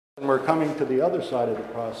we're coming to the other side of the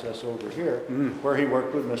process over here, where he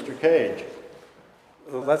worked with Mr. Cage.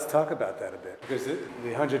 Well, let's talk about that a bit, because the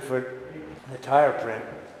 100-foot tire print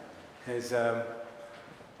is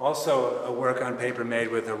also a work on paper made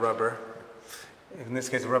with a rubber, in this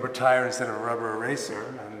case a rubber tire instead of a rubber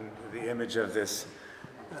eraser, and the image of this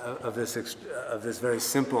very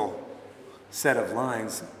simple set of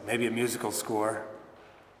lines, maybe a musical score.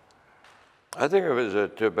 I think it was a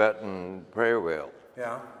Tibetan prayer wheel.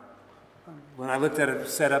 Yeah. When I looked at it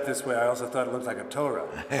set up this way, I also thought it looked like a Torah.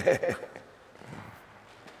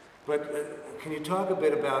 But can you talk a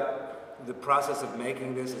bit about the process of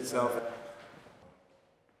making this itself?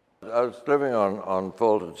 I was living on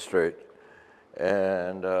Fulton Street,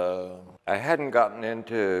 and I hadn't gotten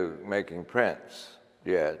into making prints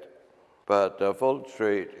yet, but Fulton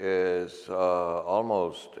Street is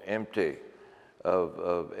almost empty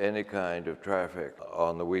of any kind of traffic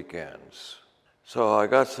on the weekends. So I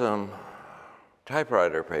got some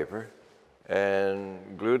typewriter paper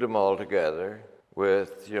and glued them all together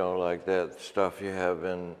with, you know, like that stuff you have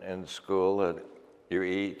in school that you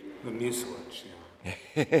eat. The mucilage,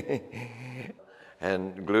 yeah.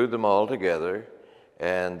 And glued them all together,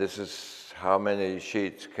 and this is how many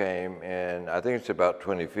sheets came in. I think it's about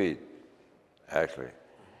 20 feet, actually,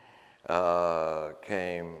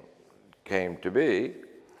 came to be.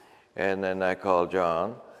 And then I called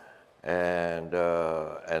John and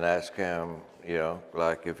asked him, you know,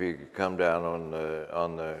 like if he could come down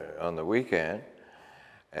on the weekend,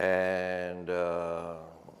 and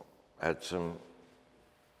had some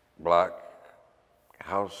black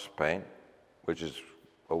house paint, which is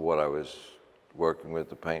what I was working with,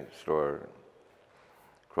 the paint store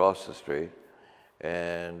across the street,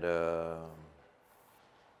 and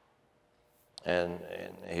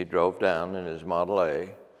he drove down in his Model A.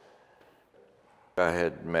 I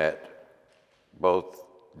had met both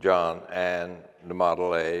John and the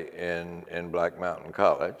Model A in Black Mountain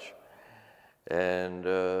College, and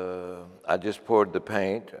I just poured the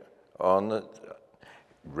paint on the,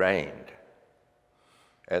 rained,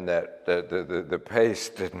 and that the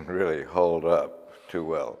paste didn't really hold up too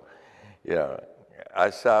well. You know, I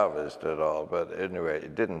salvaged it all, but anyway,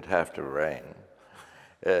 it didn't have to rain.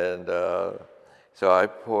 And so I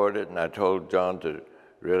poured it, and I told John to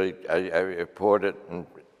really, I poured it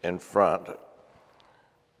in front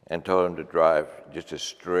and told him to drive just as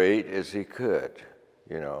straight as he could,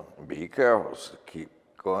 you know, be careful, so keep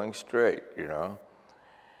going straight, you know.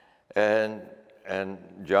 And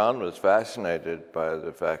John was fascinated by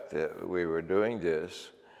the fact that we were doing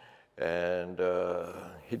this, and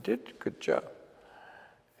he did a good job.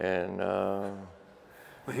 And well,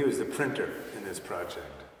 he was the printer in this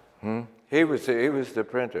project. He was the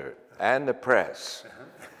printer and the press.